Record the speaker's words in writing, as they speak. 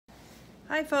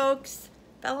Hi folks,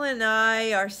 Bella and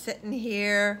I are sitting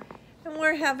here and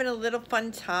we're having a little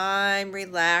fun time,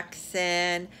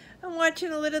 relaxing and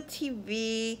watching a little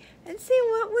TV and seeing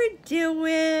what we're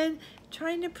doing,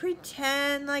 trying to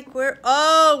pretend like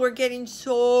we're getting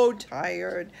so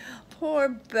tired. Poor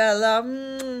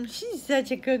Bella, she's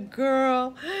such a good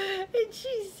girl and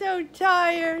she's so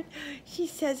tired. She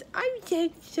says, I'm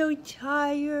just so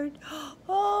tired.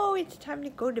 Oh, it's time to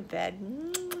go to bed.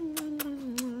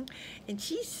 And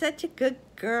she's such a good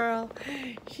girl.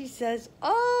 She says,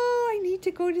 oh, I need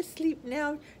to go to sleep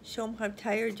now. Show them how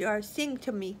tired you are. Sing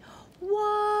to me.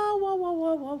 Wah, wah, wah,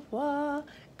 wah, wah, wah.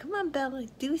 Come on, Bella,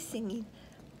 do singing.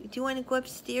 Do you want to go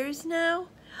upstairs now?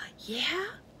 Yeah?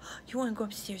 You want to go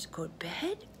upstairs and go to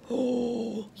bed?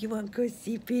 Oh, you want to go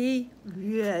sleepy?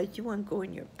 Yes, you want to go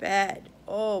in your bed.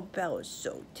 Oh, Bella's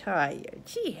so tired.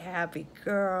 She's a happy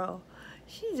girl.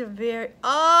 She's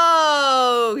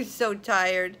so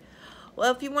tired.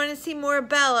 Well, if you want to see more of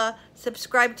Bella,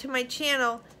 subscribe to my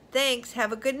channel. Thanks.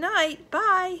 Have a good night.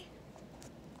 Bye.